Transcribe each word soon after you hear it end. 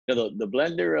the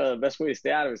blender, best way to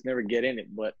stay out of it is never get in it.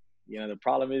 But, the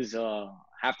problem is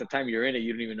half the time you're in it,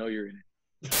 you don't even know you're in it.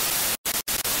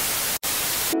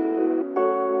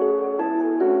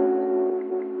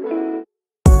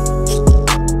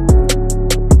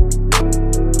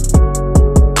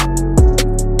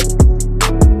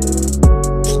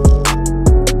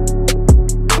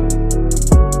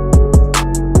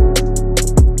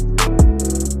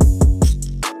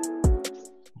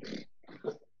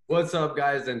 What's up,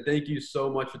 guys, and thank you so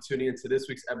much for tuning into this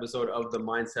week's episode of the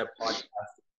Mindset Podcast.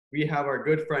 We have our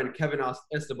good friend Kevin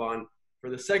Esteban for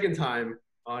the second time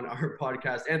on our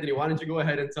podcast. Anthony, why don't you go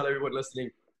ahead and tell everyone listening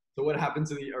to what happened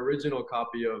to the original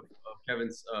copy of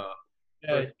Kevin's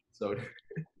first episode?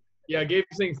 Yeah, I gave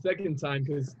saying second time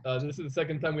because this is the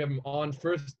second time we have him on.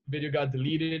 First video got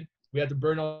deleted. We had to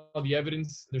burn all the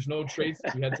evidence. There's no trace.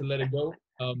 We had to let it go.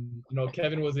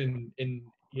 Kevin was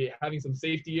having some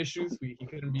safety issues. He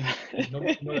couldn't be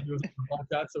nobody was on the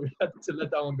podcast, so we had to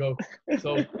let that one go.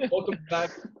 So welcome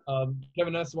back,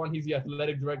 Kevin Esteban. He's the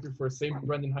athletic director for St.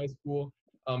 Brendan High School.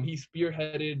 He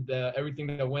spearheaded everything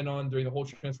that went on during the whole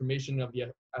transformation of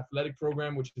the athletic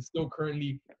program, which is still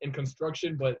currently in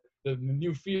construction. But the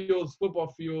new fields, football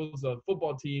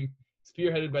team,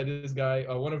 spearheaded by this guy,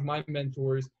 one of my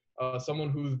mentors, someone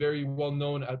who's very well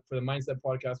known for the Mindset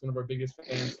Podcast, one of our biggest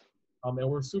fans. And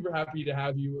we're super happy to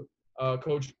have you,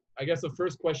 Coach. I guess the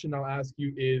first question I'll ask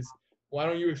you is, why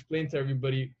don't you explain to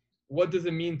everybody, what does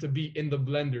it mean to be in the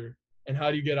blender, and how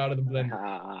do you get out of the blender?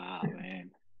 Man.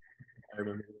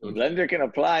 The blender can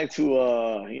apply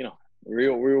to,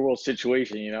 real world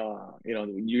situation,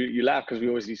 you laugh because we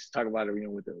always used to talk about it,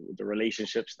 with the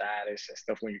relationship status and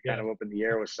stuff when you're kind of up in the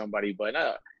air with somebody. But,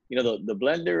 the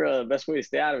blender, best way to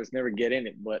stay out of it is never get in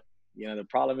it. But, the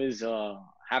problem is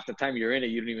half the time you're in it,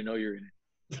 you don't even know you're in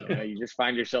it. You just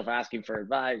find yourself asking for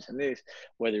advice and this,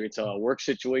 whether it's a work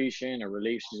situation, a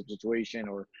relationship situation,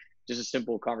 or just a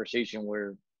simple conversation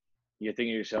where you're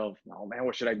thinking to yourself, oh man,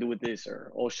 what should I do with this?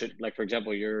 Or, for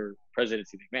example, your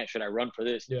presidency, man, should I run for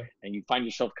this? Yeah. And you find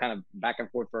yourself kind of back and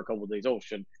forth for a couple of days. Oh,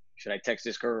 should I text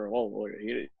this girl? Oh,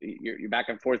 you're back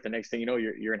and forth. The next thing you know,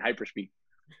 you're in hyperspeed.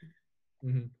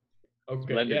 Mm-hmm.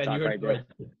 Okay. Blender talk right there.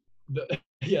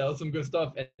 Yeah, that's some good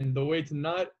stuff. And the way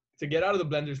to get out of the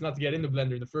blender is not to get in the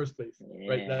blender in the first place,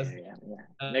 right?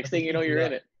 Next thing you know, you're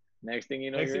in it. Next thing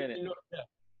you know, you're in it.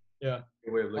 Yeah.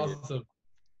 Good way of looking. Awesome.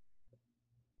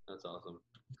 That's awesome.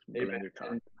 Hey, man,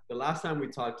 the last time we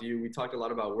talked to you, we talked a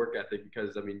lot about work ethic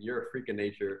because, you're a freak of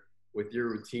nature with your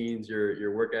routines,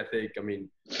 your work ethic.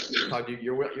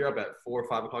 You're up at 4 or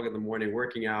 5 o'clock in the morning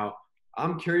working out.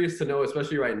 I'm curious to know,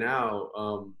 especially right now,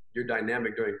 your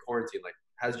dynamic during quarantine. Like,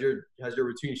 has your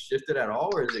routine shifted at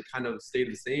all, or is it kind of stayed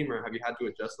the same, or have you had to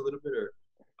adjust a little bit, or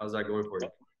how's that going for you?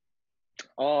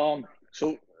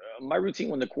 So my routine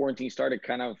when the quarantine started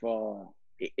kind of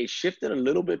it shifted a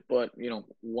little bit, but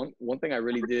one thing I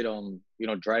really did I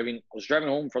was driving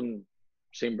home from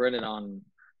St. Brendan on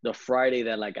the Friday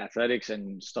that like athletics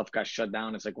and stuff got shut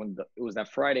down. It's like it was that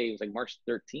Friday, it was like March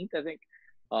 13th, I think,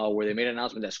 where they made an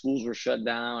announcement that schools were shut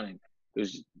down, and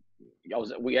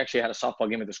we actually had a softball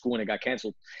game at the school and it got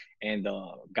canceled, and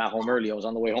got home early. I was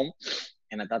on the way home,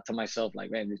 and I thought to myself, like,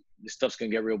 man, this stuff's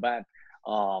gonna get real bad.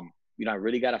 I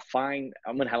really gotta I'm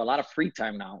gonna have a lot of free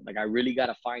time now. Like, I really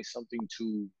gotta find something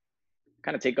to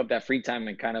kind of take up that free time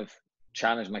and kind of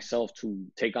challenge myself to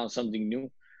take on something new.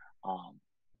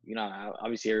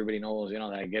 Obviously everybody knows, that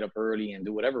I get up early and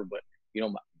do whatever, but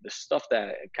the stuff that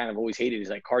I kind of always hated is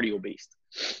like cardio based.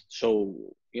 So,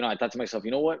 I thought to myself,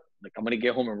 you know what? Like, I'm going to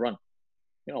get home and run,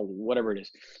 whatever it is.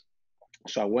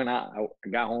 So I went out, I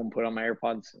got home, put on my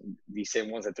AirPods, these same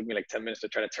ones that took me like 10 minutes to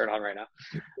try to turn on right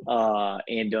now.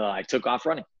 And I took off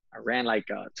running. I ran like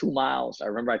 2 miles. I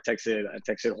remember I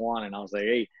texted Juan and I was like,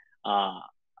 hey,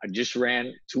 I just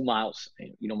ran 2 miles.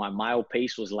 And, my mile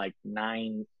pace was like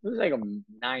 9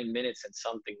 minutes and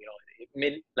something,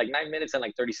 9 minutes and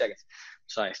like 30 seconds.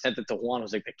 So I sent it to Juan,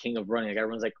 who's like the king of running. The guy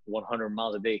runs like 100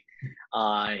 miles a day.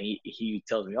 He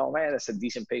tells me, oh man, that's a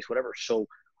decent pace, whatever. So,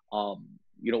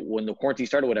 when the quarantine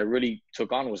started, what I really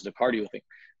took on was the cardio thing.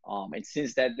 And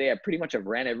since that day, I pretty much have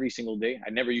ran every single day.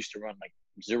 I never used to run, like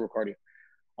zero cardio.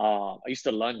 I used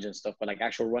to lunge and stuff, but like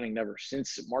actual running, never.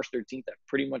 Since March 13th, I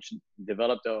pretty much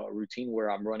developed a routine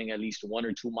where I'm running at least 1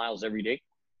 or 2 miles every day.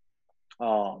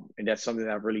 And that's something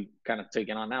that I've really kind of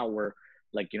taken on now where,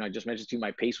 like, I just mentioned to you,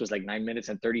 my pace was like 9 minutes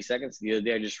and 30 seconds. The other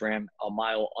day, I just ran a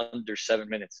mile under 7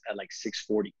 minutes at like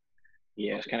 6:40.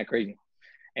 Yeah, it's kind of crazy.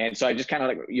 And so I just kind of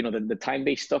like, the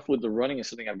time-based stuff with the running is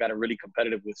something I've got really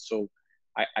competitive with. So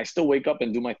I still wake up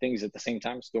and do my things at the same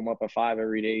time. Still I'm up at 5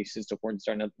 every day since the quarantine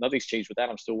started. Nothing's changed with that.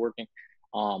 I'm still working.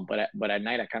 But at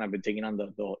night I kind of been taking on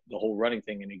the whole running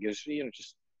thing, and it gives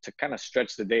just to kind of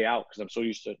stretch the day out, because I'm so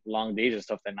used to long days and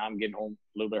stuff that now I'm getting home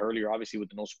a little bit earlier, obviously with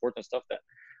the no sports and stuff, that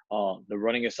the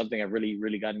running is something I've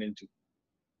really gotten into.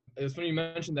 It's funny you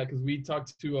mentioned that, because we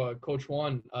talked to Coach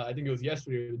Juan, I think it was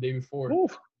yesterday or the day before.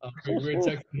 We were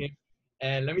texting him,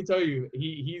 and let me tell you,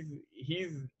 he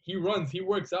runs, he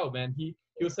works out, man. He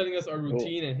was telling us our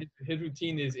routine, and his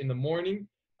routine is in the morning.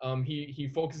 He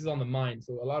focuses on the mind,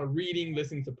 so a lot of reading,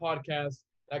 listening to podcasts,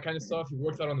 that kind of stuff. He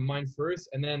works out on the mind first,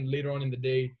 and then later on in the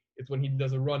day, it's when he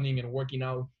does the running and working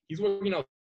out. He's working out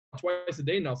twice a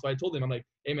day now. So I told him, I'm like,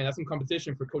 hey man, that's some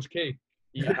competition for Coach K.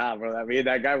 Yeah, bro. I mean,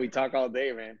 that guy, we talk all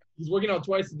day, man. He's working out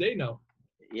twice a day now.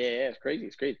 Yeah, it's crazy.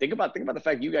 It's crazy. Think about the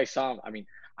fact you guys saw him. I mean,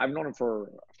 I've known him for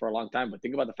a long time, but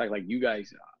think about the fact, like, you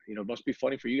guys, it must be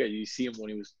funny for you guys. You see him when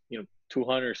he was,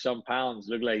 200 some pounds,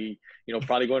 looked like he,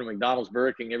 probably going to McDonald's,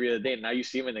 Burger King every other day. And now you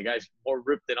see him and the guy's more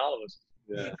ripped than all of us.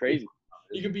 Yeah. It's crazy.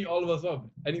 He could beat all of us up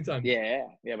anytime. Yeah.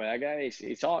 But that guy,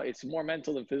 it's more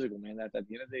mental than physical, man. At the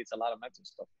end of the day, it's a lot of mental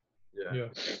stuff. Yeah.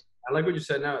 I like what you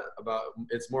said now about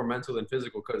it's more mental than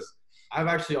physical, because I've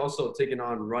actually also taken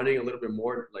on running a little bit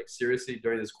more like seriously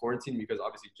during this quarantine, because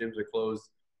obviously gyms are closed.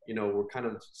 We're kind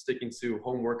of sticking to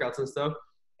home workouts and stuff.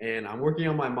 And I'm working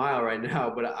on my mile right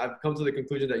now, but I've come to the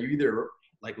conclusion that you either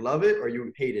like love it or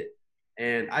you hate it.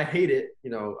 And I hate it.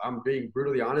 I'm being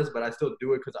brutally honest, but I still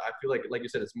do it because I feel like you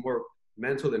said, it's more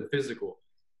mental than physical.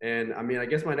 And I mean, I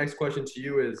guess my next question to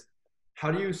you is,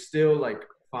 how do you still like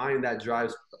find that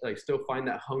drive, like still find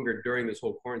that hunger during this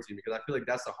whole quarantine? Because I feel like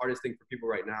that's the hardest thing for people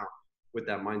right now with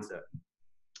that mindset.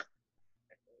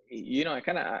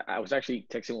 I was actually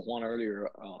texting with Juan earlier.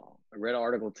 I read an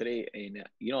article today, and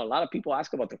a lot of people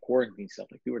ask about the quarantine stuff.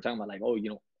 Like, people were talking about, like, oh,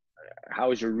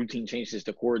 how has your routine changed since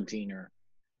the quarantine, or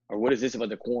what is this about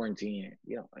the quarantine?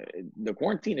 The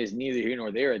quarantine is neither here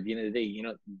nor there. At the end of the day,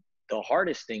 the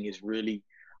hardest thing is really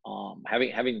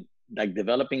having like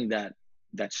developing that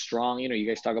strong, you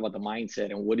guys talk about the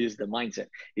mindset, and what is the mindset?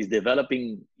 Is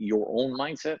developing your own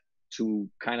mindset to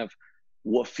kind of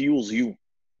what fuels you,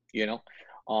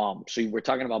 so we're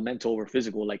talking about mental over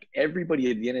physical. Like,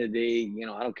 everybody at the end of the day,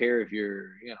 I don't care if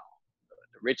you're, the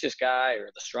richest guy or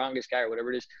the strongest guy or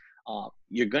whatever it is,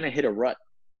 you're going to hit a rut.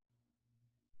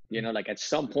 Like, at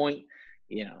some point,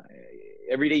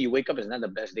 every day you wake up is not the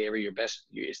best day ever.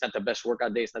 It's not the best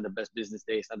workout day. It's not the best business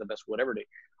day. It's not the best whatever day.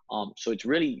 So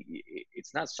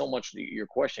it's not so much your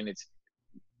question. It's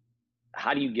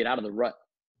how do you get out of the rut?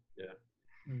 Yeah.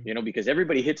 Because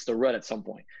everybody hits the rut at some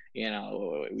point.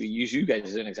 We use you guys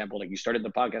as an example. Like, you started the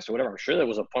podcast or whatever. I'm sure there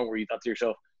was a point where you thought to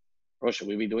yourself, bro, should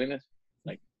we be doing this?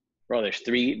 Like, bro, there's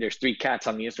three cats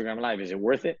on the Instagram live. Is it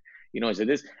worth it? Is it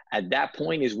this? At that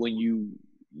point is when you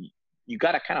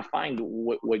got to kind of find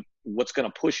what's going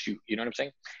to push you. You know what I'm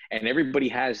saying? And everybody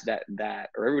has that,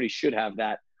 or everybody should have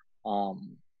that, I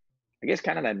guess,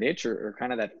 kind of that niche or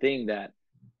kind of that thing that,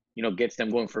 gets them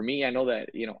going. For me, I know that,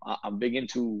 I'm big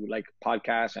into like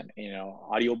podcasts and,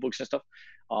 audiobooks and stuff,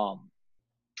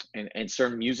 and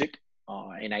certain music.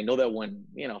 And I know that when,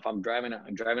 if I'm driving a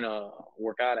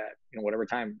workout at, whatever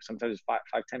time, sometimes it's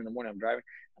 5:10 in the morning, I'm driving,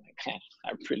 I'm like, man,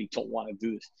 I really don't want to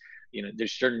do this.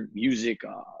 There's certain music,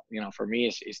 for me,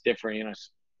 it's different,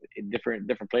 it's different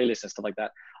playlists and stuff like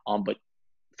that. But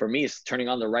for me, it's turning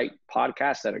on the right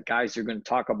podcasts that are guys are going to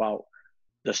talk about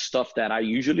the stuff that I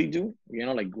usually do,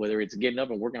 like whether it's getting up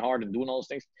and working hard and doing all those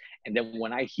things. And then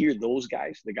when I hear those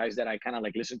guys, the guys that I kind of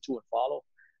like listen to and follow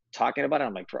talking about it,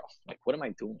 I'm like, bro, like, what am I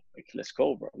doing? Like, let's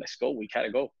go, bro. Let's go. We got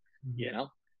to go.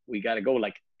 We got to go.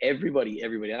 Like, everybody, I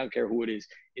don't care who it is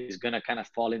going to kind of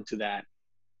fall into that.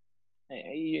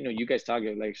 You guys talk,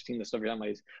 like, seeing the stuff you're talking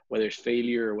about, is whether it's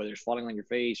failure or whether it's falling on your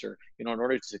face, or, in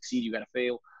order to succeed, you got to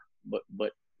fail. But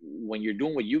when you're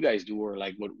doing what you guys do, or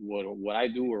like what I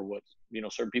do, or what,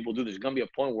 certain people do, there's going to be a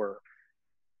point where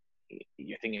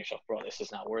you're thinking to yourself, bro, this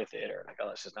is not worth it. Or like, oh,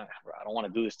 this is not, bro, I don't want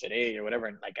to do this today or whatever.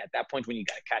 And like, at that point when you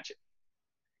got to catch it,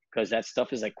 because that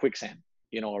stuff is like quicksand.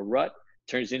 A rut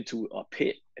turns into a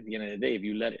pit at the end of the day if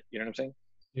you let it. You know what I'm saying?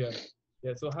 Yeah.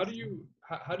 So how do you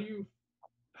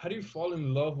fall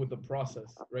in love with the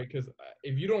process, right? Because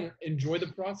if you don't enjoy the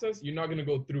process, you're not going to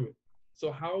go through it.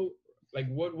 So how, like,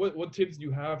 what tips do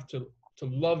you have to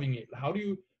loving it? How do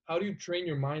you train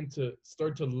your mind to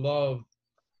start to love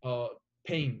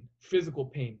pain, physical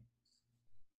pain?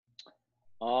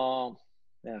 Yeah,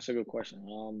 that's a good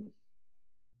question.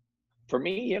 For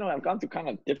me, I've gone through kind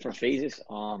of different phases.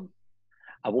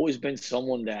 I've always been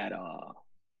someone that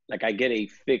like, I get a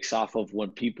fix off of when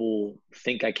people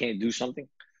think I can't do something.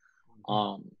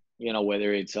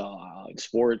 Whether it's in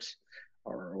sports,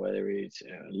 or whether it's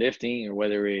lifting, or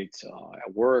whether it's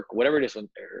at work, whatever it is, or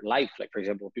life. Like, for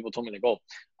example, people told me, like, oh,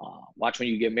 watch when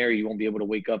you get married, you won't be able to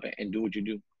wake up and do what you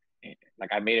do. And, like,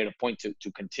 I made it a point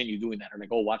to continue doing that. Or like,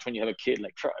 oh, watch when you have a kid,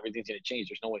 like, everything's going to change.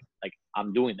 There's no way. Like,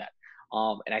 I'm doing that.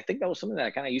 And I think that was something that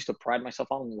I kind of used to pride myself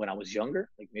on when I was younger,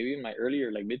 like maybe in my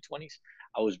earlier, like mid-20s.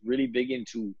 I was really big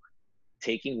into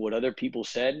taking what other people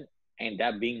said and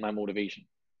that being my motivation.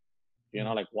 You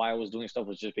know, like why I was doing stuff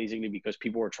was just basically because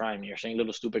people were trying me or saying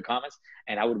little stupid comments,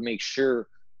 and I would make sure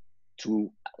to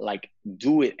like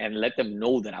do it and let them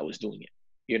know that I was doing it.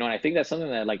 You know, and I think that's something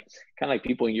that like kind of like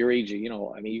people in your age, you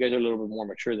know, I mean, you guys are a little bit more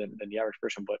mature than the average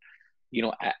person, but you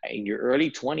know, in your early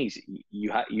 20s,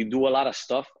 you do a lot of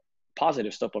stuff,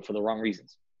 positive stuff, but for the wrong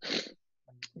reasons.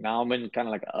 Now I'm in kind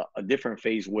of like a different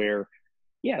phase where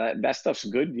yeah, that stuff's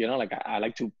good. You know, like I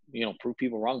like to, you know, prove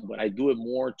people wrong, but I do it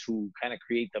more to kind of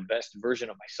create the best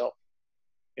version of myself,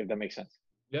 if that makes sense.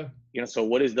 Yeah. You know, so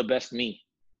what is the best me?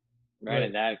 Right. Right.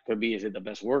 And that could be, is it the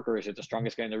best worker? Is it the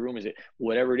strongest guy in the room? Is it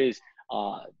whatever it is?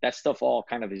 That stuff all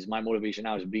kind of is my motivation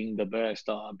now, is being the best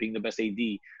AD,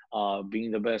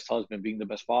 being the best husband, being the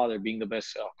best father, being the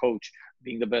best coach,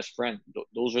 being the best friend.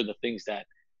 Those are the things that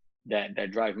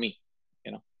drive me,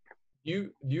 you know?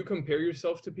 Do you compare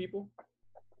yourself to people?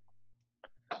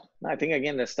 No, I think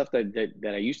again that's stuff that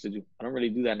I used to do. I don't really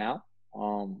do that now.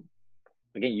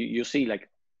 Again, you'll see like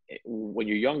when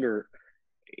you're younger,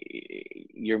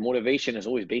 your motivation is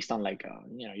always based on like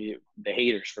you know, the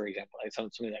haters, for example. Like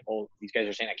something like, oh, these guys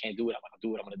are saying I can't do it. I'm gonna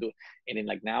do it. I'm gonna do it. And then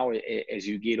like now, as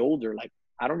you get older, like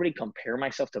I don't really compare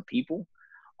myself to people.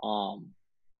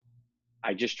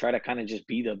 I just try to kind of just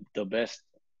be the best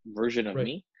version of Right.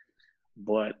 me.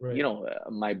 But Right. you know,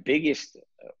 my biggest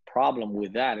problem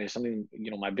with that is something, you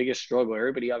know, my biggest struggle.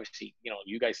 Everybody, obviously, you know,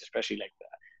 you guys especially, like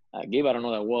Gabe, I don't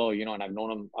know that well, you know, and I've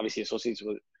known him, obviously associates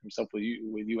with himself with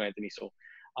you, Anthony. So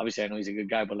obviously I know he's a good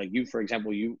guy. But like you, for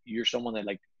example, you're someone that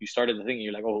like you started the thing and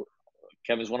you're like, oh,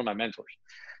 Kevin's one of my mentors.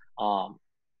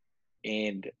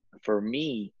 And for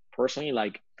me personally,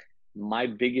 like my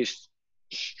biggest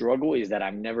struggle is that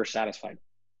I'm never satisfied.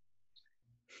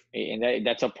 And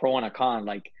that's a pro and a con.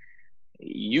 Like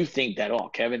you think that, oh,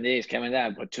 Kevin this, Kevin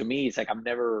that, but to me, it's like I'm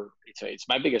never. It's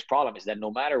my biggest problem is that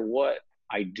no matter what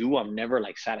I do, I'm never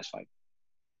like satisfied.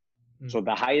 So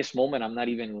the highest moment, I'm not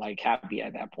even like happy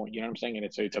at that point. You know what I'm saying? And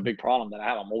it's a big problem that I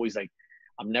have. I'm always like,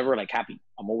 I'm never like happy.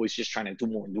 I'm always just trying to do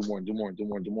more and do more and do more and do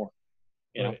more and do more.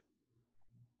 You know?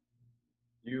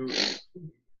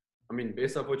 I mean,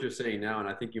 based off what you're saying now, and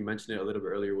I think you mentioned it a little bit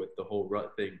earlier with the whole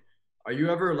rut thing, are you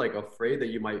ever like afraid that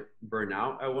you might burn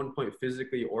out at one point,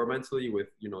 physically or mentally, with,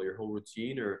 you know, your whole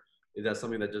routine, or is that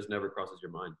something that just never crosses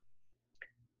your mind?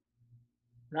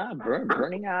 Nah,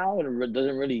 burning out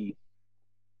doesn't really.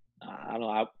 I don't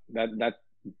know. That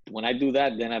when I do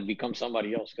that, then I become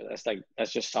somebody else, because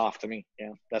that's just soft to me.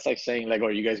 Yeah, that's like saying like, "Oh,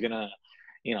 are you guys gonna,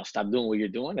 you know, stop doing what you're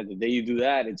doing?" And the day you do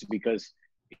that, it's because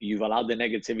you've allowed the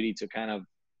negativity to kind of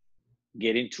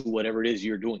get into whatever it is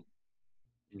you're doing.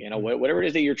 You know, whatever it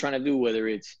is that you're trying to do, whether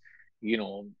it's, you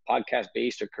know, podcast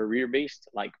based or career based,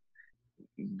 like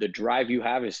the drive you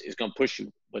have is going to push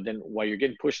you. But then while you're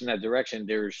getting pushed in that direction,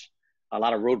 there's a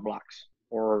lot of roadblocks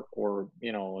or,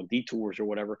 you know, detours or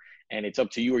whatever. And it's up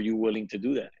to you. Are you willing to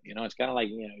do that? You know, it's kind of like,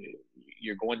 you know,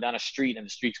 you're going down a street and the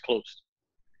street's closed.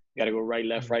 You got to go right,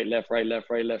 left, right, left, right, left,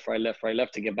 right, left, right, left, right,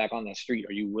 left to get back on that street.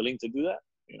 Are you willing to do that?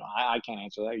 You know, I can't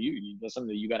answer that. That's something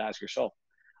that you got to ask yourself.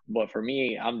 But for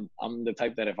me, I'm the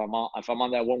type that if I'm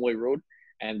on that one-way road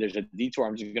and there's a detour,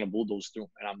 I'm just gonna bulldoze through.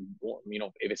 And you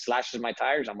know, if it slashes my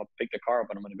tires, I'm gonna pick the car up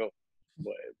and I'm gonna go.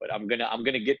 But I'm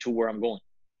gonna get to where I'm going.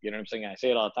 You know what I'm saying? I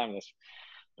say it all the time.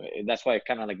 That's why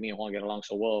kind of like me and Juan get along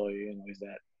so well. You know, is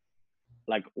that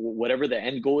like whatever the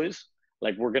end goal is,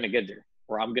 like we're gonna get there,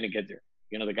 or I'm gonna get there.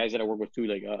 You know, the guys that I work with too,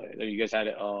 like you guys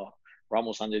had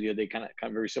Ramos on the other day, kind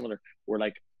of very similar. We're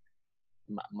like,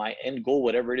 my end goal,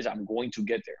 whatever it is, I'm going to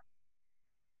get there.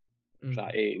 So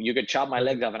you could chop my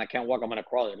legs off and I can't walk, I'm gonna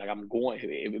crawl it. Like I'm going.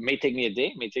 It may take me a day,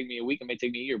 it may take me a week, it may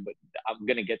take me a year, but I'm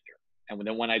gonna get there. And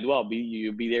then when I do,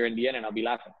 you'll be there in the end, and I'll be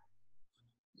laughing.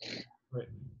 Right.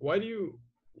 Why do you?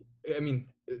 I mean,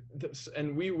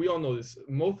 and we all know this.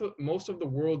 Most of the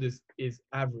world is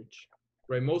average,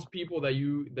 right? Most people that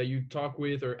you talk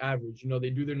with are average. You know, they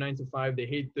do their 9 to 5. They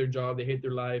hate their job. They hate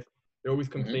their life. They're always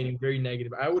complaining, very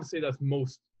negative. I would say that's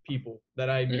most people that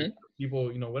I meet.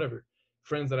 People, you know, whatever,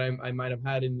 friends that I might have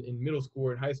had in middle school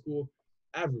or in high school.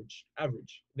 Average.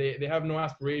 They have no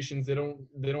aspirations. They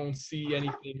don't see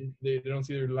anything. They don't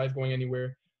see their life going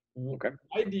anywhere. Okay.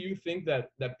 Why do you think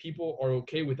that people are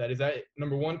okay with that? Is that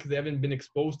number one, because they haven't been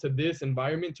exposed to this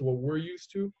environment, to what we're used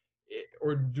to?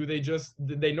 or do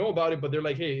they know about it, but they're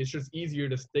like, hey, it's just easier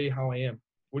to stay how I am?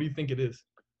 What do you think it is?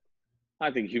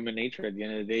 I think human nature at the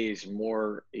end of the day is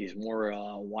more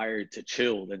wired to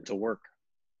chill than to work.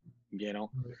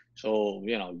 So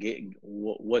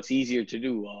what's easier to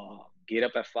do? Get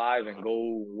up at 5 and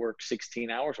go work 16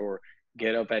 hours, or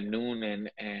get up at noon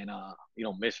and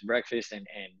miss breakfast and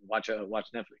watch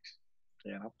Netflix.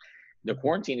 The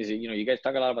quarantine is, you guys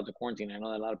talk a lot about the quarantine. I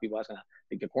know that a lot of people ask that. I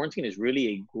think the quarantine is really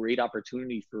a great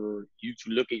opportunity for you to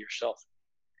look at yourself,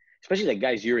 especially like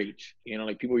guys your age,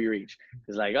 like people your age.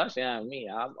 Because like us, me,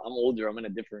 I'm older. I'm in a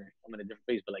different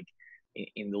phase. But like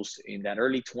in that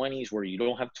early 20s where you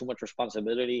don't have too much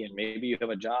responsibility, and maybe you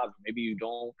have a job, maybe you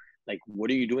don't. Like, what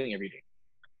are you doing every day?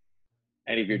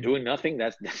 And if you're doing nothing,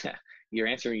 that's you're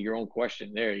answering your own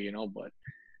question there, But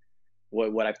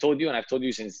what I've told you, and I've told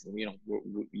you since,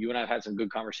 you and I've had some good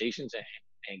conversations,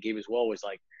 and Gabe as well, was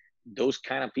like, those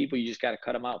kind of people, you just got to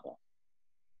cut them out, bro.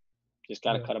 Just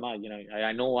got to cut them out.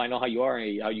 I know how you are,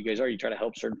 how you guys are. You try to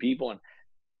help certain people, and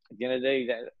at the end of the day,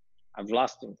 that I've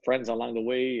lost friends along the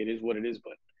way. It is what it is,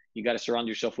 but you got to surround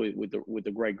yourself with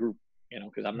the right group,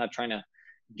 because I'm not trying to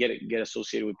get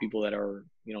associated with people that are,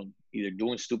 either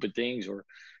doing stupid things or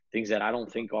things that I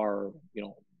don't think are,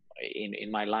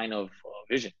 in my line of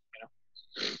vision.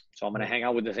 So I'm going to hang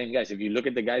out with the same guys. If you look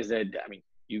at the guys that,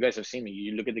 you guys have seen me,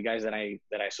 you look at the guys that I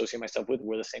associate myself with,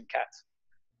 we're the same cats.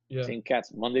 Yeah. Same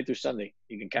cats, Monday through Sunday.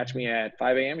 You can catch me at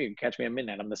 5 a.m. You can catch me at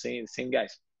midnight. I'm the same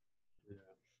guys.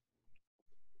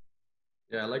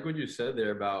 Yeah, I like what you said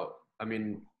there about,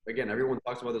 again, everyone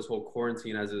talks about this whole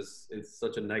quarantine as it's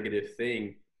such a negative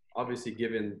thing. Obviously,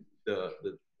 given the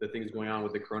things going on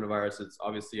with the coronavirus, it's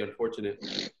obviously unfortunate.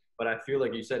 But I feel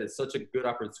like you said, it's such a good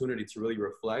opportunity to really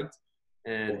reflect,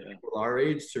 and people our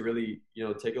age to really,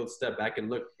 take a step back and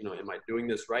look, am I doing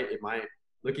this right? Am I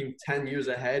looking 10 years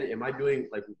ahead? Am I doing,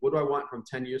 like, what do I want from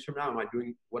 10 years from now? Am I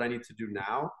doing what I need to do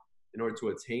now in order to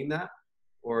attain that?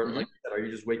 Or like you said, are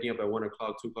you just waking up at 1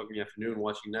 o'clock, 2 o'clock in the afternoon,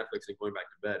 watching Netflix and going back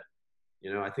to bed?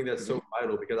 I think that's so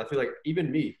vital, because I feel like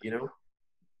even me,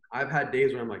 I've had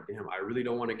days where I'm like, damn, I really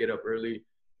don't want to get up early.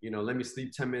 Let me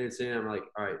sleep 10 minutes in. I'm like,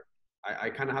 all right, I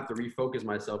kind of have to refocus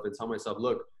myself and tell myself,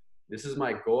 look, this is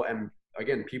my goal. And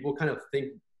again, people kind of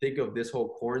think of this whole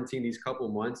quarantine, these couple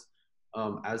months,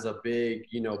 as a big,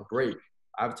 break.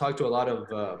 I've talked to a lot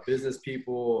of business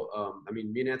people.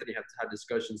 Me and Anthony have had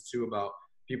discussions too about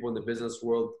people in the business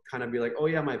world kind of be like, oh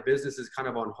yeah, my business is kind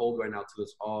of on hold right now till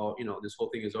this all, this whole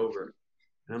thing is over.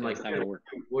 And I'm like,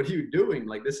 what are you doing?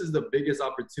 Like, this is the biggest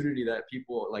opportunity that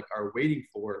people like are waiting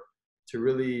for to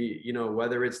really,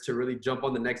 whether it's to really jump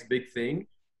on the next big thing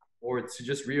or to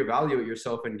just reevaluate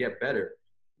yourself and get better,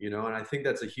 and I think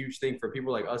that's a huge thing for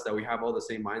people like us, that we have all the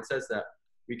same mindsets, that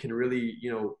we can really,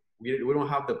 we don't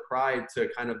have the pride to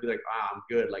kind of be like, I'm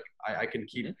good. Like I can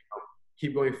keep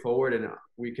going forward, and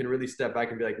we can really step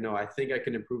back and be like, no, I think I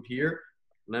can improve here.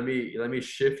 Let me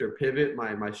shift or pivot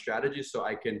my strategy so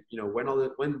I can,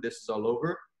 when this is all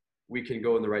over, we can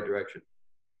go in the right direction.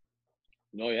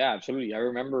 No, yeah, absolutely. I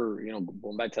remember,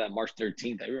 going back to that March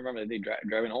 13th, I remember the day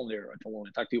driving home there. I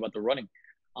talked to you about the running.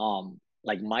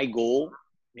 Like my goal,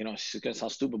 it's going to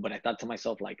sound stupid, but I thought to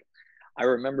myself, like, I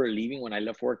remember leaving when I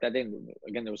left work that day.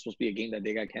 Again, there was supposed to be a game that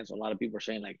day got canceled. A lot of people were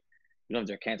saying, like, if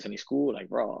they're canceling school, like,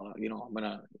 bro, I'm going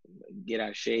to get out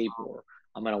of shape, or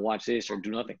I'm going to watch this or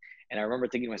do nothing. And I remember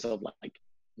thinking to myself, like,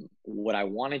 what I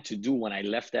wanted to do when I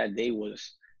left that day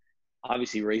was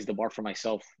obviously raise the bar for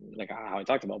myself, like how I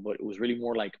talked about, but it was really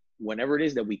more like, whenever it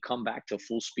is that we come back to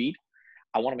full speed,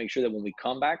 I want to make sure that when we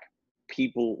come back,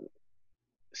 people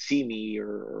see me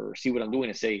or see what I'm doing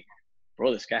and say,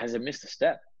 bro, this guy hasn't missed a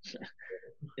step.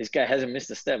 This guy hasn't missed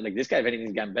a step. Like, this guy, if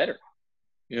anything's gotten better,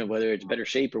 whether it's better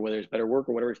shape or whether it's better work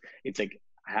or whatever, it's like,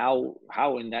 how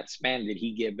in that span did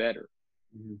he get better?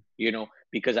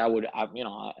 Because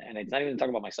and it's not even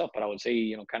talking about myself, but I would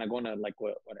say, kind of going to like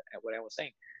what I was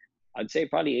saying, I'd say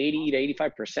probably 80 to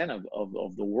 85%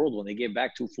 of the world, when they get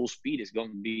back to full speed, is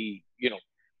going to be,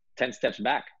 10 steps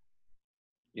back,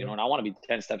 and I want to be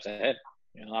 10 steps ahead.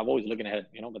 I'm always looking ahead,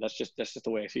 but that's just the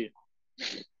way I see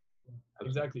it.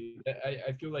 Exactly.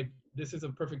 I feel like this is a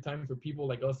perfect time for people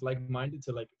like us, like-minded,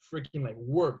 to like freaking like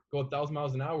work, go 1,000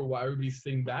 miles an hour while everybody's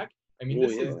sitting back.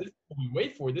 This is what we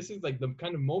wait for. This is like the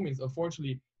kind of moments.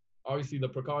 Unfortunately, obviously the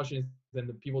precautions and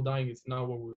the people dying is not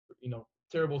what we're,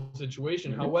 terrible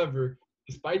situation. However,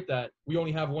 despite that, we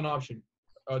only have one option,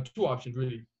 two options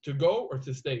really, to go or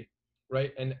to stay,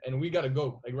 right? And we got to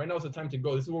go. Like, right now is the time to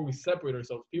go. This is where we separate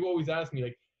ourselves. People always ask me,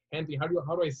 like, Anthony, how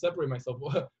do I separate myself?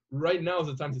 Well, right now is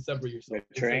the time to separate yourself.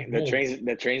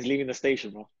 The train's leaving the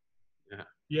station, bro.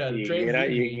 Yeah, the train's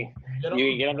leaving.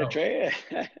 You get on the train.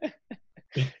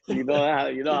 You know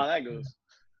how that goes.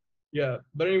 Yeah,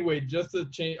 but anyway, just to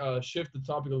change, shift the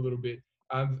topic a little bit.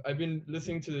 I've been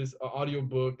listening to this audio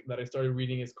book that I started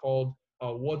reading. It's called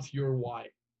 "What's Your Why?"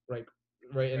 Right,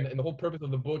 right, and the whole purpose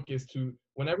of the book is to,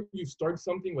 whenever you start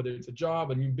something, whether it's a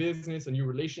job, a new business, a new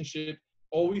relationship,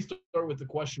 always start with the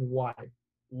question why.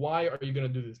 Why are you gonna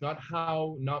do this? Not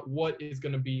how, not what is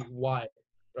gonna be, why,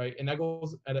 right? And that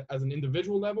goes as an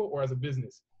individual level or as a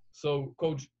business. So,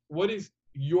 Coach, what is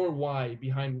your why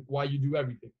behind why you do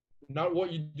everything? Not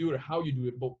what you do or how you do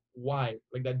it, but why,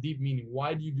 like that deep meaning.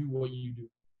 Why do you do what you do?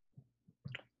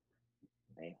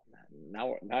 Hey, now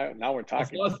we're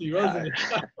talking. That's fussy, wasn't it?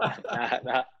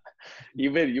 Nah.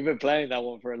 You've been planning that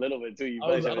one for a little bit too. You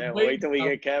mentioned, man, wait till we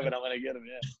get Kevin. I'm gonna get him.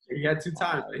 Yeah. You got 2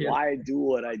 times. Why I do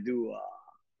what I do?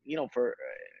 For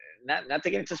not to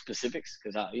get into specifics,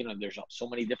 because there's so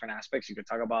many different aspects. You could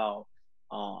talk about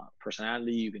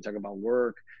personality. You can talk about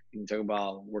work. You can talk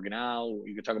about working out.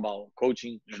 You can talk about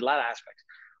coaching. There's a lot of aspects.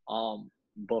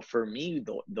 But for me,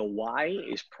 the why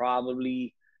is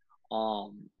probably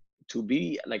to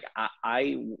be like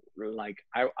I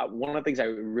one of the things I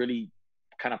really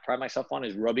kind of pride myself on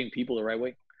is rubbing people the right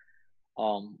way.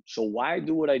 So why I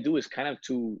do what I do is kind of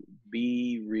to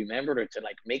be remembered or to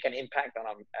like make an impact on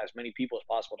as many people as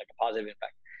possible, like a positive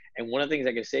impact. And one of the things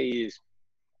I can say is,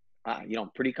 I'm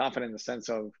pretty confident in the sense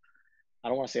of, I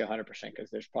don't want to say 100%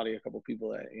 because there's probably a couple of people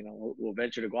that, will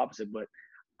venture to go opposite, but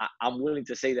I'm willing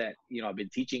to say that, I've been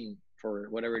teaching for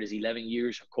whatever it is, 11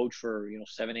 years, a coach for,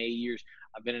 7, 8 years.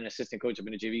 I've been an assistant coach. I've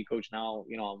been a JV coach now,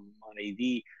 I'm on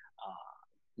AD,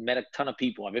 met a ton of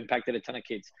people. I've impacted a ton of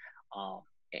kids.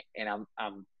 And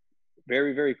I'm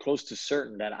very, very close to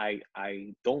certain that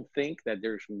I don't think that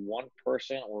there's one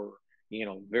person or,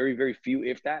 very, very few,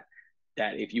 if that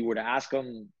if you were to ask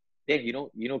them, Dan,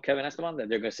 Kevin Esteban, that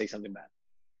they're going to say something bad.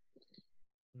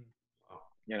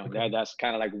 That's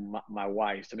kind of like my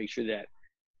why, is to make sure that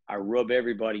I rub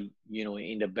everybody,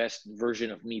 in the best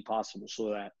version of me possible,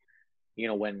 so that,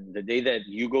 when the day that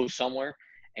you go somewhere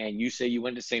and you say you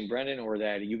went to St. Brendan or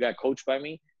that you got coached by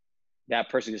me, that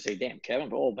person can say, damn,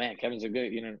 Kevin, oh man, Kevin's a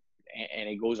good, and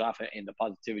it goes off and the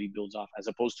positivity builds off, as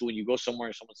opposed to when you go somewhere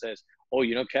and someone says, oh,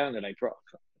 Kevin, they're like, bro,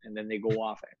 and then they go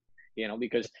off,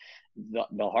 because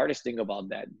the hardest thing about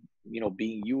that,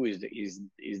 being you is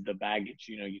the baggage.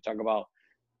 You talk about,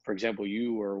 for example,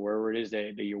 you or wherever it is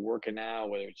that you're working now,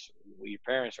 whether it's with your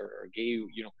parents or gay,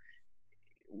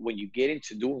 when you get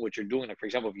into doing what you're doing, like for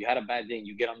example, if you had a bad day and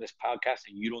you get on this podcast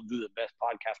and you don't do the best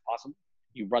podcast possible,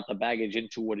 you brought the baggage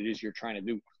into what it is you're trying to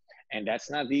do. And that's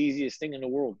not the easiest thing in the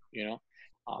world,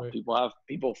 Right.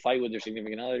 People fight with their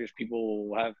significant others.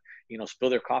 People have, spill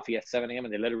their coffee at 7 a.m.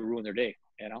 and they let it ruin their day,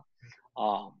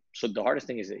 So the hardest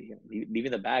thing is that,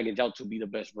 leaving the baggage out to be the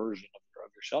best version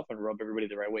of yourself and rub everybody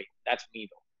the right way. That's me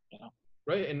though,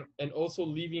 Right. And also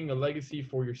leaving a legacy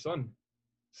for your son.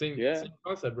 Same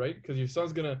concept, right? Because your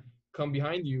son's going to come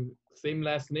behind you, same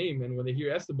last name. And when they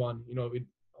hear Esteban,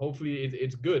 hopefully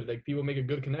it's good. Like people make a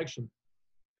good connection.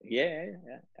 Yeah.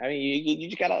 I mean, you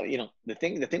just gotta, the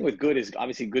thing with good is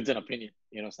obviously good's an opinion.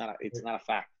 It's not a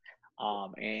fact.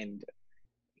 And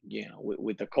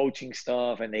with the coaching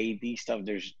stuff and the AD stuff,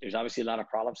 there's obviously a lot of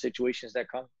problem situations that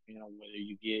come. Whether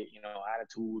you get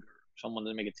attitude or someone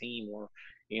doesn't make a team or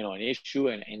an issue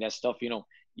and that stuff.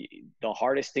 The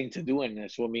hardest thing to do, and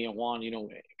that's what me and Juan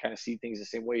kind of see things the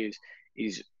same way,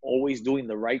 is always doing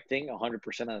the right thing 100%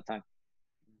 of the time.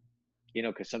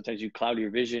 Because sometimes you cloud your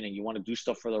vision and you want to do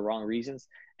stuff for the wrong reasons.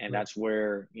 And that's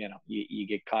where, you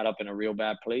get caught up in a real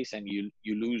bad place and you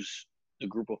lose the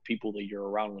group of people that you're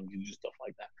around when you do stuff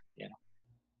like that,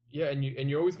 Yeah. And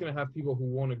you're always going to have people who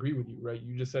won't agree with you, right?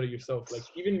 You just said it yourself. Like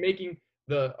even making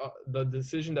the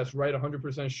decision that's right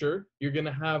 100% sure, you're going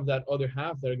to have that other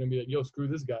half that are going to be like, yo, screw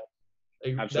this guy.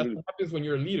 Like, absolutely. That happens when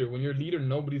you're a leader. When you're a leader,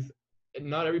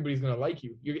 not everybody's going to like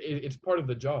you. It's part of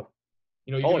the job.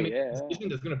 You're going to make a decision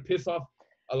that's going to piss off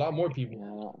a lot more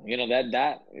people.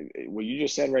 That what you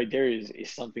just said right there is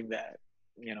something that,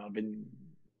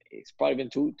 it's probably been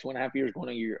 2.5 years, going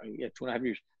a year. Yeah, 2.5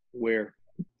 years, where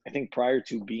I think prior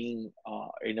to being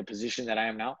in a position that I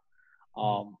am now,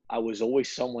 I was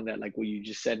always someone that, like what you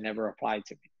just said, never applied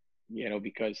to me,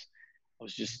 because I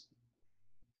was just,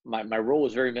 my role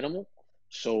was very minimal.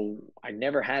 So I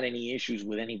never had any issues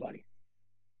with anybody.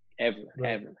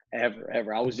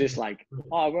 Ever. I was just like,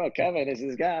 oh, bro, Kevin is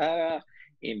this guy.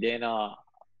 And then,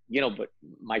 but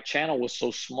my channel was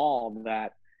so small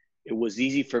that it was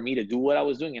easy for me to do what I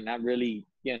was doing and not really,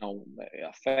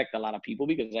 affect a lot of people,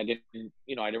 because I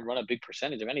didn't run a big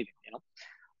percentage of anything,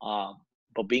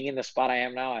 But being in the spot I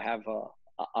am now, I have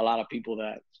a lot of people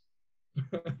that,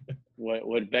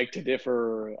 would beg to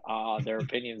differ their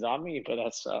opinions on me, but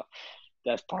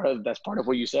that's part of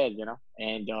what you said, you know.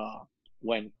 And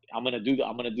when I'm gonna do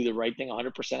the right thing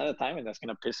 100% of the time, and that's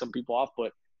gonna piss some people off,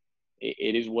 but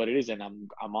it is what it is, and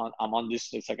I'm on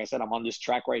this. It's like I said, I'm on this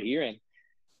track right here, and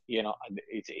you know,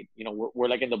 we're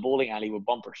like in the bowling alley with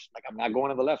bumpers. Like I'm not going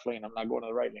to the left lane, I'm not going to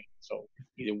the right lane. So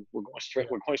either we're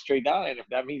going straight down, and if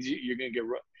that means you're gonna get,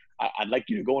 I'd like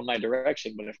you to go in my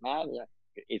direction, but if not, yeah,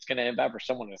 it's gonna end bad for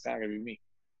someone. It's not gonna be me.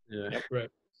 Yeah. Yep. Right.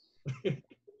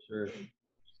 Sure.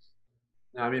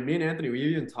 Now, I mean, me and Anthony, we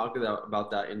even talked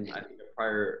about that in, I think, a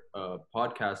prior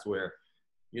podcast where,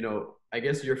 you know, I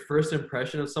guess your first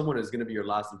impression of someone is going to be your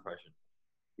last impression.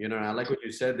 You know, and I like what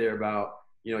you said there about,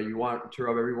 you know, you want to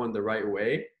rub everyone the right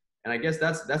way. And I guess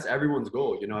that's everyone's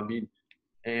goal, you know, I mean,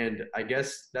 and I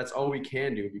guess that's all we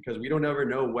can do, because we don't ever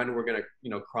know when we're going to,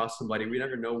 you know, cross somebody. We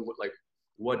never know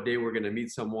what day we're going to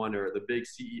meet someone, or the big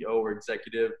CEO or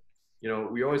executive. You know,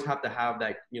 we always have to have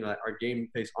that, you know, our game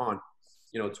face on,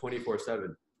 you know,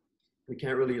 24/7. We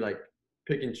can't really like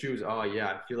pick and choose. Oh yeah,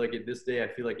 I feel like it this day, I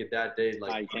feel like it that day.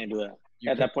 Like you can't do that.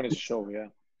 At that point, it's a show. Yeah,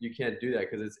 you can't do that,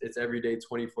 because it's every day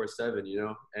 24/7, you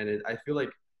know. And I feel like,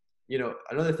 you know,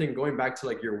 another thing, going back to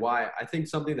like your why, I think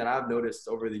something that I've noticed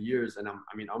over the years, and I'm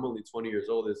only 20 years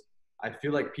old, is I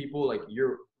feel like people, like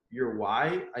your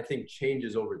why, I think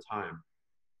changes over time.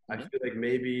 I feel like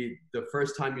maybe the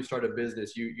first time you start a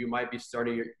business, you might be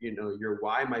starting, you know, your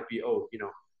why might be, oh, you know,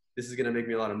 this is going to make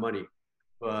me a lot of money.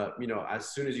 But, you know,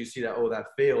 as soon as you see that, oh, that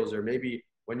fails, or maybe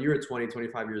when you're 20,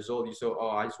 25 years old, you say,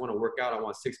 oh, I just want to work out. I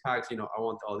want six packs, you know, I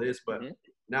want all this. But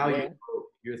now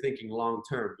you're thinking long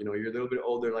term, you know, you're a little bit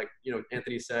older. Like, you know,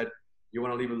 Anthony said, you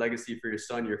want to leave a legacy for your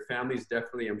son. Your family's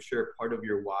definitely, I'm sure, part of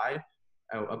your why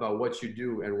about what you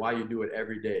do and why you do it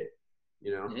every day,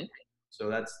 you know? So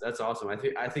that's awesome.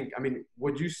 I mean,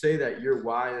 would you say that your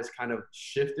why has kind of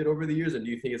shifted over the years, and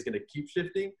do you think it's going to keep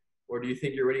shifting, or do you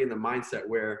think you're already in the mindset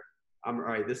where I'm all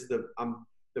right, I'm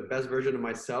the best version of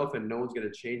myself, and no one's going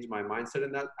to change my mindset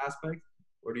in that aspect?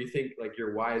 Or do you think like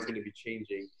your why is going to be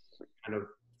changing kind of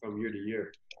from year to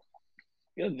year?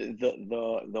 You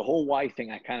know, the whole why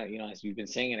thing, I kind of, you know, as you've been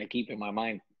saying, and I keep in my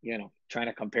mind, you know, trying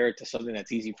to compare it to something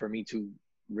that's easy for me to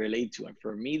relate to. And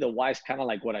for me, the why is kind of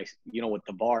like what what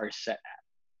the bar is set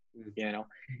at, you know.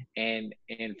 And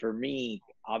for me,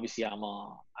 obviously I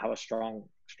have a strong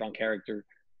character.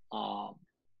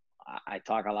 I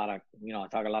talk a lot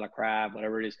of crap,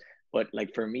 whatever it is. But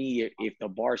like for me, if the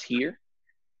bar's here,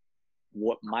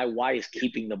 what my why is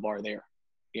keeping the bar there,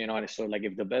 you know. And so like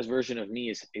if the best version of me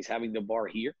is having the bar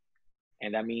here,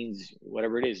 and that means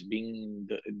whatever it is, being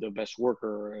the best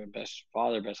worker, best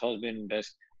father, best husband,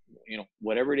 best, you know,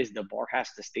 whatever it is, the bar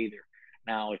has to stay there.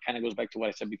 Now it kind of goes back to what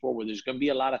I said before, where there's going to be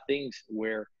a lot of things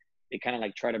where they kind of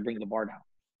like try to bring the bar down,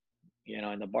 you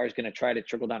know, and the bar is going to try to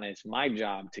trickle down, and it's my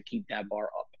job to keep that bar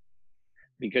up.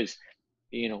 Because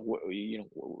if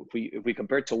we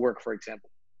compare it to work, for example,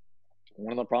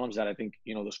 one of the problems that I think,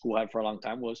 you know, the school had for a long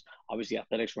time was obviously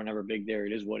athletics were never big there.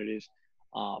 It is what it is.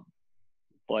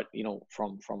 But you know,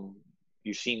 from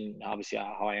you've seen obviously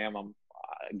how I am.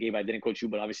 Gabe, I didn't coach you,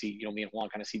 but obviously, you know, me and Juan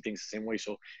kind of see things the same way,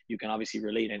 so you can obviously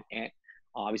relate. And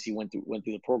obviously went through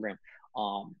the program.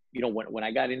 You know, when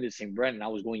I got into St. Brendan, I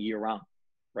was going year round,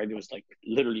 right? It was like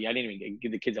literally I didn't even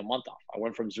give the kids a month off. I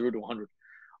went from 0 to 100.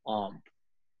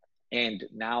 And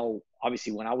now,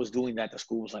 obviously, when I was doing that, the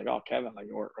school was like, "Oh, Kevin, like,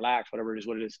 or relax, whatever it is,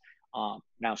 what it is."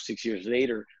 Now, 6 years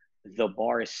later, the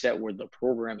bar is set where the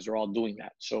programs are all doing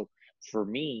that. So, for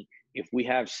me, if we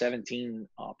have 17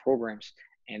 programs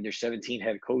and there's 17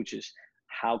 head coaches,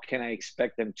 how can I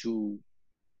expect them to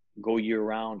go year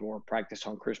round or practice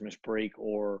on Christmas break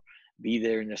or be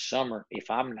there in the summer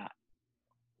if I'm not?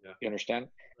 Yeah. You understand?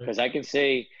 Because I can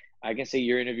say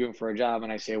you're interviewing for a job,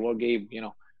 and I say, "Well, Gabe, you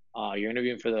know, you're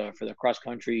interviewing for the cross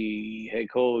country head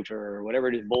coach or whatever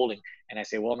it is, bowling." And I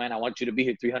say, "Well, man, I want you to be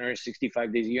here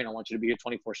 365 days a year, and I want you to be here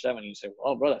 24/7." And you say,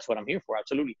 "Well, bro, that's what I'm here for,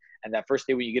 absolutely." And that first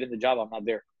day when you get in the job, I'm not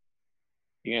there.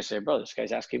 You're gonna say, "Bro, this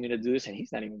guy's asking me to do this, and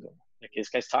he's not even doing it. Like, this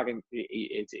guy's talking,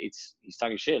 he's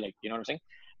talking shit." Like, you know what I'm saying?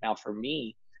 Now, for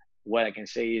me, what I can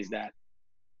say is that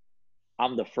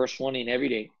I'm the first one in every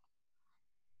day.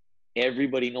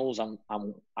 Everybody knows I'm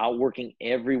outworking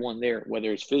everyone there,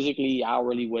 whether it's physically,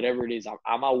 hourly, whatever it is.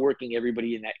 I'm outworking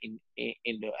everybody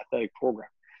in the athletic program.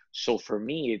 So for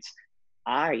me, it's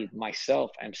I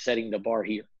myself am setting the bar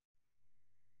here.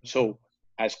 So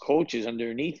as coaches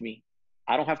underneath me,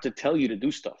 I don't have to tell you to do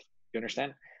stuff. You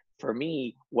understand? For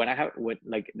me,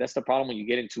 that's the problem when you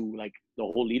get into like the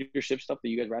whole leadership stuff that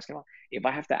you guys were asking about. If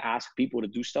I have to ask people to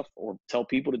do stuff or tell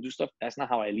people to do stuff, that's not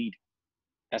how I lead.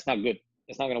 That's not good.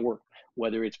 It's not going to work.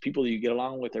 Whether it's people that you get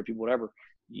along with or people, whatever,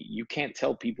 you can't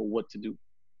tell people what to do.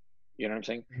 You know what I'm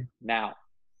saying? Mhm. Now,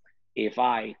 if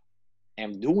I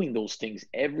am doing those things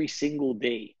every single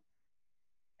day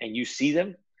and you see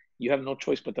them, you have no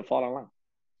choice but to fall in line.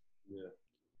 Yeah.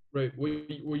 Right.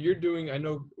 What you're doing, I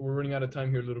know we're running out of time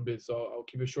here a little bit, so I'll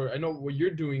keep it short. I know what you're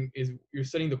doing is you're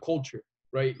setting the culture,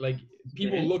 right? Like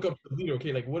people Mhm. look up to the leader.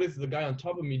 Okay, like what is the guy on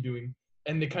top of me doing?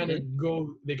 And they kind of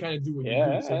they kind of do what you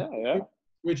do. So Yeah.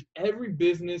 which every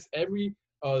business, every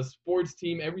sports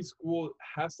team, every school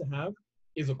has to have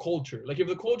is a culture. Like if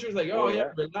the culture is like, Oh, oh yeah,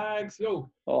 yeah. relax,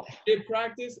 yo, Oh, get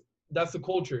practice, that's the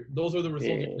culture. Those are the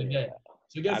results you're gonna yeah. get.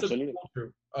 So you gotta set Absolutely.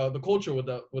 the culture with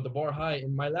the bar high.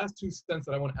 And my last 2 cents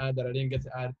that I want to add that I didn't get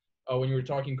to add when you were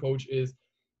talking, Coach, is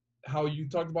how you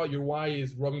talked about your why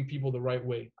is rubbing people the right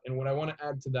way. And what I want to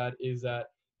add to that is that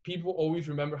people always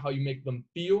remember how you make them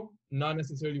feel, not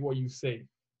necessarily what you say.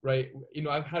 Right? You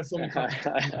know, I've had so many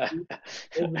conversations with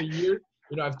you over the years.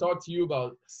 You know, I've talked to you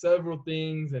about several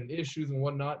things and issues and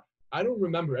whatnot. I don't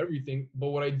remember everything, but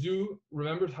what I do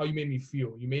remember is how you made me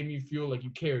feel. You made me feel like you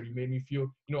cared. You made me feel,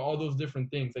 you know, all those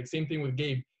different things. Like same thing with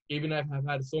Gabe. Gabe and I have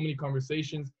had so many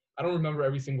conversations. I don't remember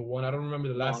every single one. I don't remember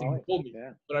the last thing No, he told me,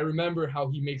 yeah. but I remember how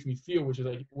he makes me feel, which is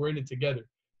like we're in it together.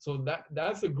 So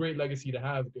that's a great legacy to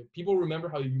have. People remember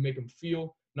how you make them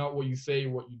feel, not what you say,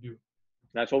 what you do.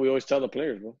 That's what we always tell the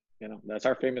players, bro. You know, that's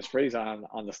our famous phrase on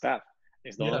the staff.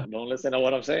 Is Yeah. don't listen to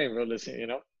what I'm saying, bro. Listen, you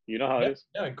know how it Yeah, is.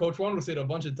 yeah. Coach Juan will say it a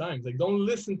bunch of times. Like, don't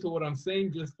listen to what I'm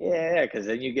saying. Just Yeah, because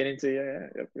then you get into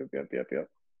yep.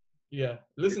 yeah,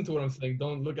 listen to what I'm saying.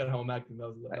 Don't look at how I'm acting. That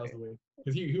was the way.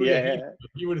 Because Yeah,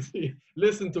 he would say,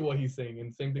 listen to what he's saying,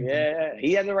 and same thing to me. yeah.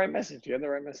 He had the right message. He had the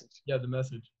right message. Yeah, the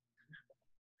message.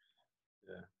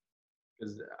 Yeah.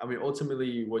 Because I mean,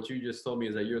 ultimately, what you just told me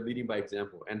is that you're leading by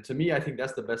example, and to me, I think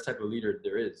that's the best type of leader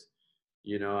there is.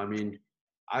 You know, I mean,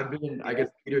 I've been in, I Yeah. guess,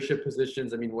 leadership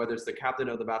positions. I mean, whether it's the captain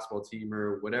of the basketball team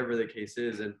or whatever the case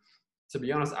is, and to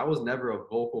be honest, I was never a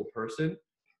vocal person.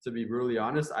 To be brutally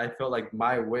honest, I felt like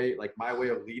my way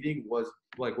of leading was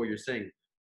like what you're saying.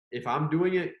 If I'm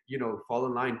doing it, you know, fall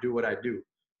in line, do what I do.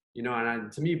 You know,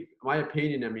 and to me, my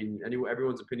opinion, I mean,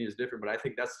 everyone's opinion is different, but I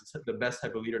think that's the best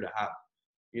type of leader to have.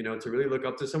 You know, to really look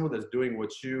up to someone that's doing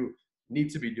what you need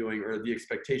to be doing or the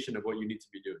expectation of what you need to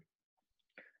be doing.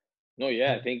 No,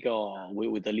 yeah. I think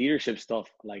with the leadership stuff,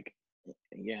 like,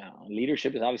 yeah,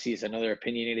 leadership is obviously it's another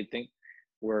opinionated thing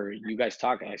where you guys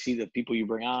talk. And I see the people you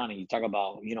bring on, and you talk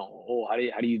about, oh, how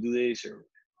do you do this, or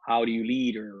how do you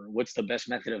lead, or what's the best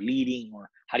method of leading, or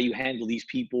how do you handle these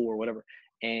people, or whatever.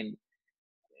 And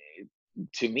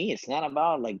to me, it's not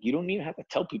about like you don't even have to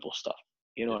tell people stuff.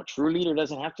 You know, a true leader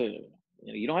doesn't have to.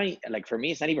 You don't like for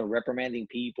me, it's not even reprimanding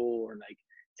people or like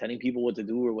telling people what to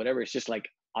do or whatever. It's just like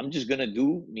I'm just gonna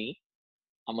do me.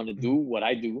 I'm gonna do what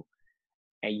I do,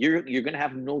 and you're gonna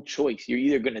have no choice. You're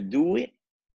either gonna do it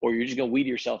or you're just gonna weed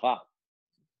yourself out.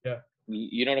 Yeah.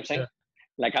 You know what I'm saying? Yeah.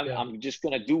 Like Yeah. I'm just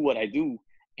gonna do what I do,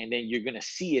 and then you're gonna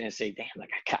see it and say, damn,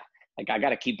 I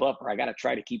gotta keep up, or I gotta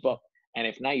try to keep up. And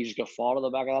if not, you're just gonna fall to the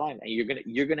back of the line, and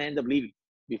you're gonna end up leaving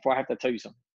before I have to tell you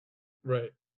something. Right. You know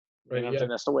Right. what I'm Yeah. saying?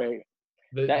 That's the way.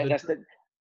 The That's the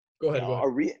Go ahead. Go ahead. a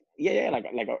real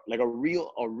like a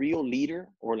real leader,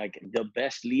 or like the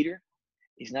best leader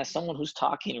is not someone who's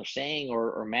talking or saying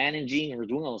or managing or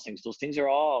doing all those things. Those things are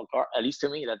all at least to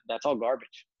me that's all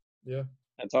garbage. Yeah.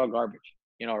 That's all garbage.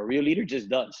 A real leader just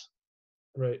does.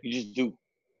 Right. You just do.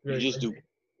 You Right. just do.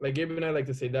 Like Gabe and I like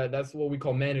to say that's what we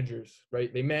call managers,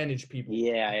 right? They manage people.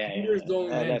 Yeah. Leaders don't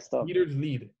manage. That stuff. Leaders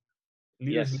lead.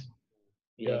 Leaders lead.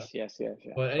 Yes. Yeah. Yes.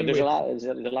 But But there's anyway, a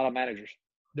lot of managers.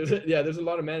 there's a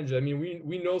lot of managers. I mean,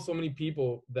 we know so many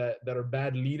people that are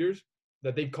bad leaders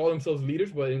that they call themselves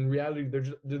leaders, but in reality,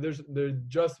 they're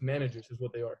just managers, is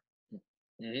what they are.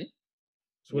 Mm-hmm.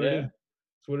 It's what it is.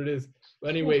 It's what it is. But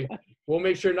anyway, we'll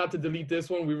make sure not to delete this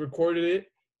one. We recorded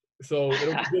it, so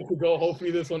it'll be good to go.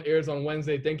 Hopefully, this one airs on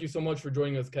Wednesday. Thank you so much for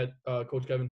joining us, Coach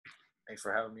Kevin. Thanks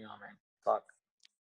for having me on, man. Talk.